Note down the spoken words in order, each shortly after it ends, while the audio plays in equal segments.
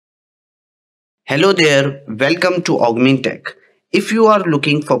Hello there, welcome to Augmintech. If you are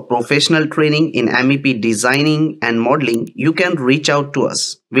looking for professional training in MEP designing and modeling, you can reach out to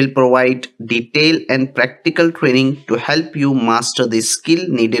us. We'll provide detailed and practical training to help you master the skill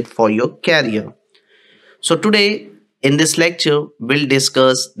needed for your career. So today in this lecture, we'll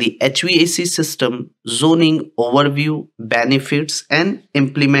discuss the HVAC system, zoning overview, benefits and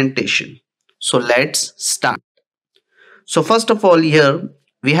implementation. So let's start. So first of all, here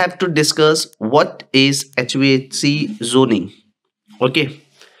we have to discuss what is HVAC zoning. Okay.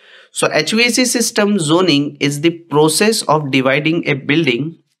 So HVAC system zoning is the process of dividing a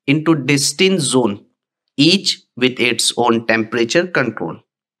building into distinct zones, each with its own temperature control.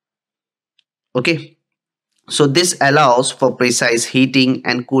 Okay. So this allows for precise heating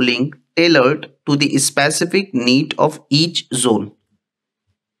and cooling tailored to the specific need of each zone.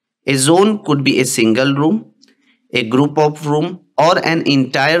 A zone could be a single room, a group of room or an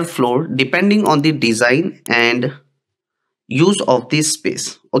entire floor depending on the design and use of this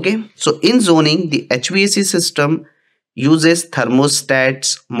space. Okay, so in zoning, the HVAC system uses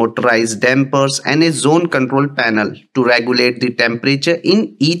thermostats, motorized dampers and a zone control panel to regulate the temperature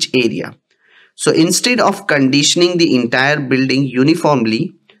in each area. So instead of conditioning the entire building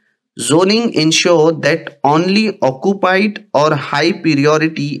uniformly, zoning ensures that only occupied or high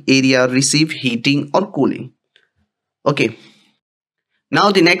priority area receive heating or cooling. Okay, now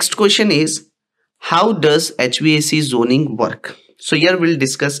the next question is, how does HVAC zoning work? So here we'll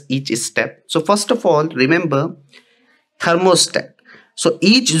discuss each step. So first of all, remember thermostat. So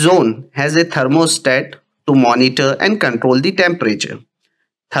each zone has a thermostat to monitor and control the temperature.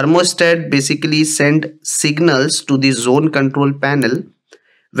 Thermostat basically send signals to the zone control panel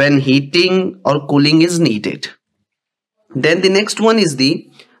when heating or cooling is needed. Then the next one is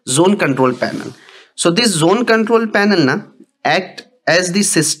the zone control panel. So this zone control panel act as the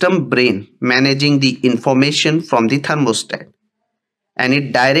system brain managing the information from the thermostat, and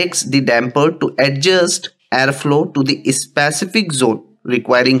it directs the damper to adjust airflow to the specific zone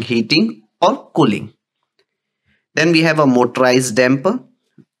requiring heating or cooling. Then we have a motorized damper.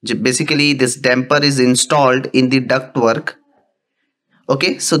 Basically this damper is installed in the ductwork.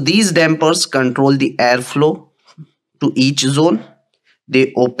 Okay, so these dampers control the airflow to each zone.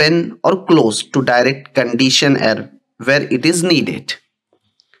 They open or close to direct condition air where it is needed.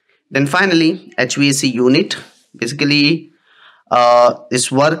 Then finally, HVAC unit basically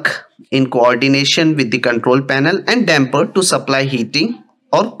is work in coordination with the control panel and damper to supply heating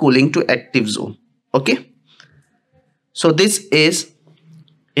or cooling to active zone. Okay, so this is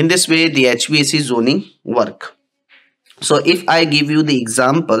in this way the HVAC zoning work. So if I give you the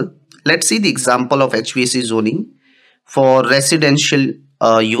example, let's see the example of HVAC zoning for residential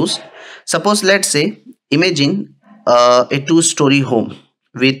use. Suppose let's say imagine a two-story home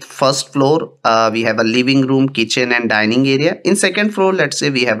with first floor we have a living room, kitchen and dining area. In second floor, let's say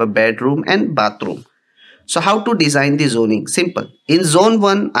we have a bedroom and bathroom. So how to design the zoning? Simple. In zone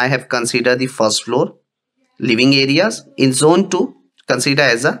 1 I have considered the first floor living areas. In zone 2 consider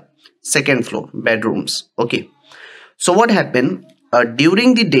as a second floor bedrooms. Okay, so what happened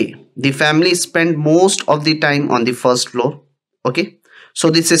during the day, the family spend most of the time on the first floor. Okay, so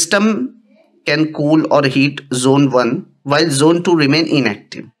the system can cool or heat zone 1 while zone 2 remain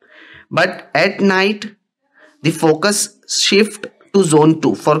inactive. But at night, the focus shift to zone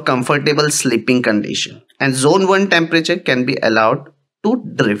 2 for comfortable sleeping condition, and zone 1 temperature can be allowed to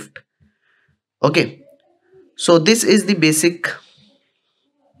drift. Okay, so this is the basic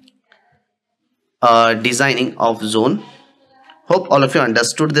designing of zone. Hope all of you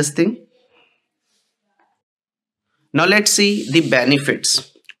understood this thing. Now let's see the benefits.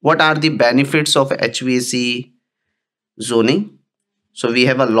 What are the benefits of HVAC zoning? So we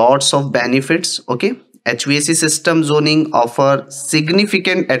have a lots of benefits. Okay, HVAC system zoning offer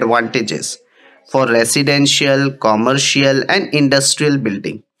significant advantages for residential, commercial and industrial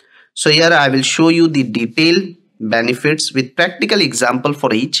building. So here I will show you the detailed benefits with practical example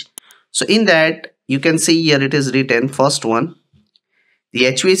for each. So in that you can see here it is written, first one, the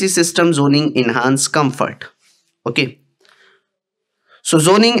HVAC system zoning enhance comfort. Okay, so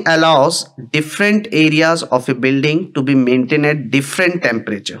zoning allows different areas of a building to be maintained at different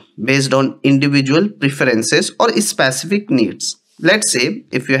temperature based on individual preferences or specific needs. Let's say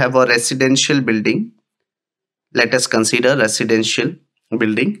if you have a residential building, let us consider residential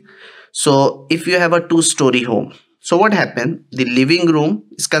building. So if you have a two-story home, so what happened? The living room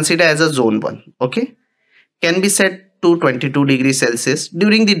is considered as a zone 1. Okay, can be set to 22 degrees Celsius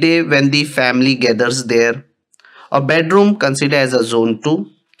during the day when the family gathers there. A bedroom considered as a zone 2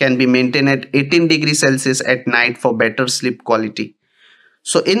 can be maintained at 18 degrees Celsius at night for better sleep quality.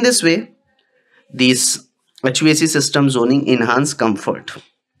 So in this way, these HVAC system zoning enhance comfort.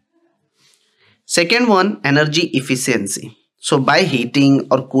 Second one, energy efficiency. So by heating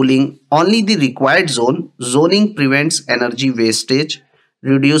or cooling only the required zone, zoning prevents energy wastage,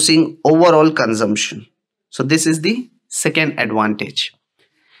 reducing overall consumption. So this is the second advantage.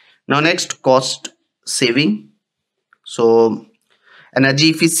 Now next, cost saving. So energy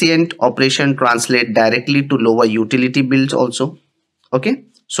efficient operation translate directly to lower utility bills also. Okay.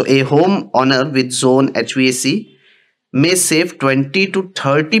 So a home owner with zone HVAC may save 20 to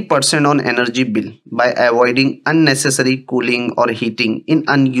 30% on energy bill by avoiding unnecessary cooling or heating in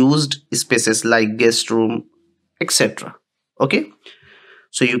unused spaces like guest room, etc. Okay.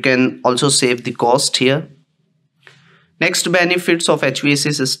 So you can also save the cost here. Next benefits of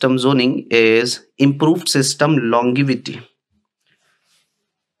HVAC system zoning is improved system longevity.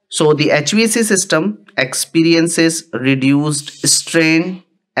 So the HVAC system experiences reduced strain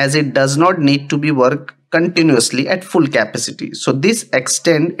as it does not need to be worked continuously at full capacity. So this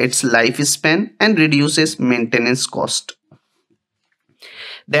extends its lifespan and reduces maintenance cost.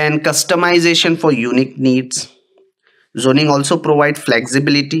 Then customization for unique needs. Zoning also provides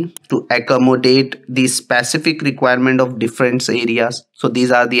flexibility to accommodate the specific requirement of different areas. So these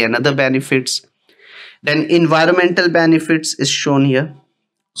are the another benefits. Then environmental benefits is shown here.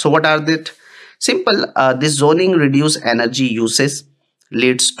 So what are that? Simple, this zoning reduce energy uses,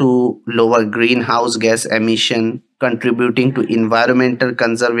 leads to lower greenhouse gas emission, contributing to environmental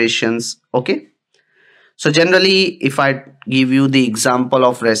conservations. Okay. So generally, if I give you the example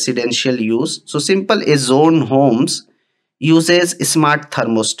of residential use, so simple, a zone homes uses smart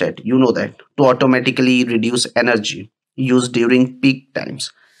thermostat, you know that, to automatically reduce energy used during peak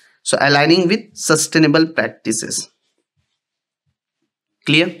times. So aligning with sustainable practices.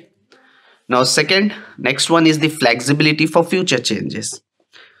 Clear? Now next one is the flexibility for future changes.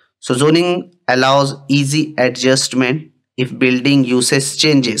 So zoning allows easy adjustment if building usage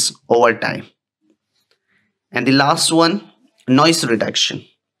changes over time. And the last one, noise reduction,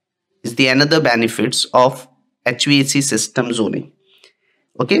 is the another benefits of HVAC system zoning.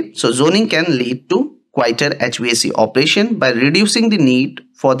 Okay, so zoning can lead to quieter HVAC operation by reducing the need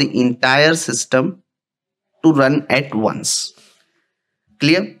for the entire system to run at once.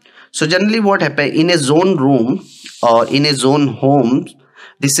 Clear? So generally what happens in a zone room or in a zone home,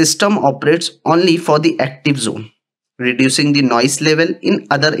 the system operates only for the active zone, reducing the noise level in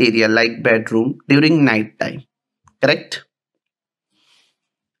other area like bedroom during night time. Correct?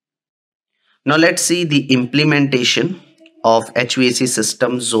 Now let's see the implementation of HVAC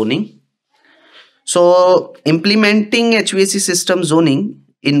system zoning. So implementing HVAC system zoning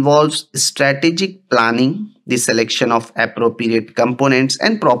involves strategic planning, the selection of appropriate components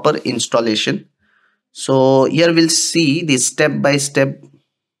and proper installation. So here we'll see the step-by-step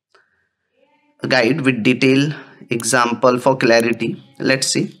guide with detailed example for clarity. Let's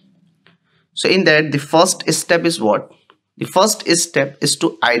see. So in that, the first step is what? The first step is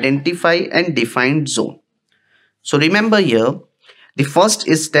to identify and define zone. So remember here, the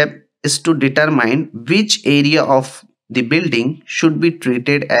first step is to determine which area of the building should be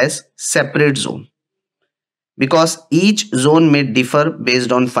treated as separate zone, because each zone may differ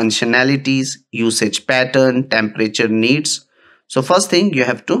based on functionalities, usage pattern, temperature needs. So first thing, you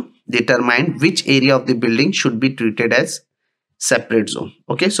have to determine which area of the building should be treated as separate zone.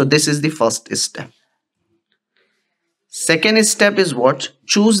 Okay, so this is the first step. Second step is what?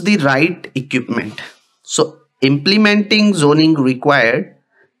 Choose the right equipment. So implementing zoning required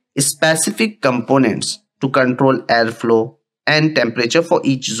specific components to control airflow and temperature for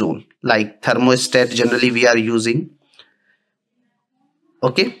each zone, like thermostat generally we are using.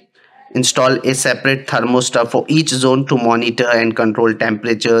 Okay, install a separate thermostat for each zone to monitor and control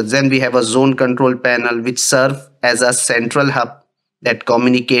temperature. Then we have a zone control panel which serves as a central hub that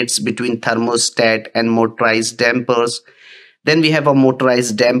communicates between thermostat and motorized dampers. Then we have a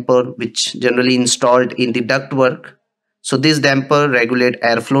motorized damper which generally installed in the ductwork. So this damper regulate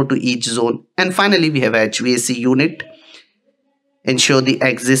airflow to each zone. And finally we have a HVAC unit. Ensure the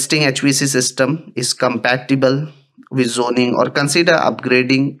existing HVAC system is compatible with zoning or consider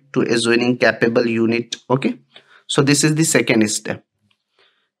upgrading to a zoning capable unit. Okay, so this is the second step.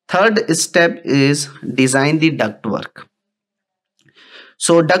 Third step is design the ductwork.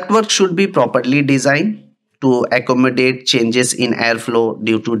 So ductwork should be properly designed to accommodate changes in airflow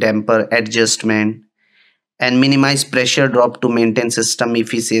due to damper adjustment and minimize pressure drop to maintain system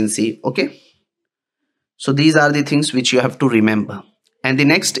efficiency. Okay, so these are the things which you have to remember. And the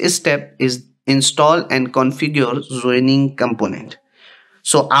next step is install and configure zoning component.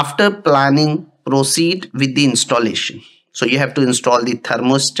 So after planning, proceed with the installation. So you have to install the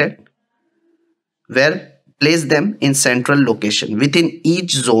thermostat, where place them in central location within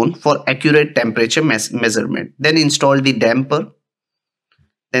each zone for accurate temperature measurement. Then install the damper.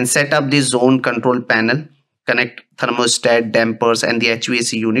 Then set up the zone control panel. Connect thermostat, dampers and the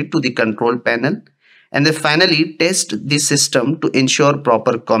HVAC unit to the control panel. And then finally test the system to ensure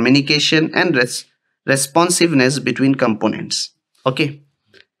proper communication and responsiveness between components. Okay.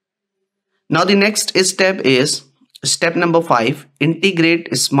 Now the next step is step number 5,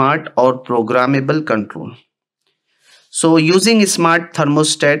 integrate smart or programmable control. So using a smart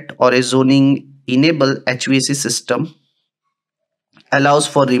thermostat or a zoning enable HVAC system allows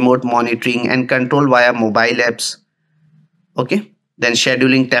for remote monitoring and control via mobile apps. Okay. Then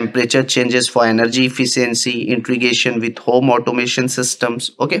scheduling temperature changes for energy efficiency, integration with home automation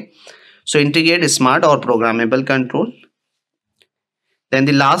systems. Okay. So integrate smart or programmable control. Then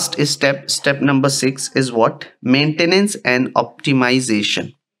the last step number 6 is what? Maintenance and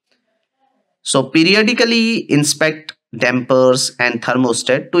optimization. So periodically inspect dampers and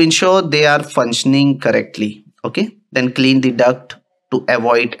thermostat to ensure they are functioning correctly. Okay. Then clean the duct to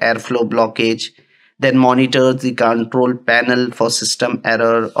avoid airflow blockage. Then monitor the control panel for system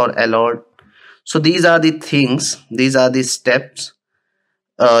error or alert. So these are the things, these are the steps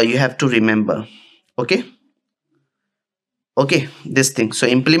you have to remember. Okay. Okay, this thing. So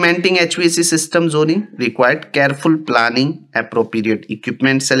implementing HVAC system zoning required careful planning, appropriate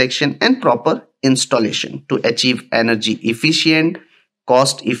equipment selection and proper installation to achieve energy efficient,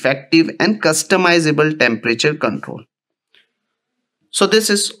 cost effective and customizable temperature control. So this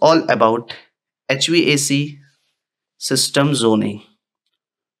is all about HVAC system zoning.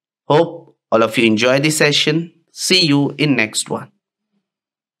 Hope all of you enjoy the session. See you in next one.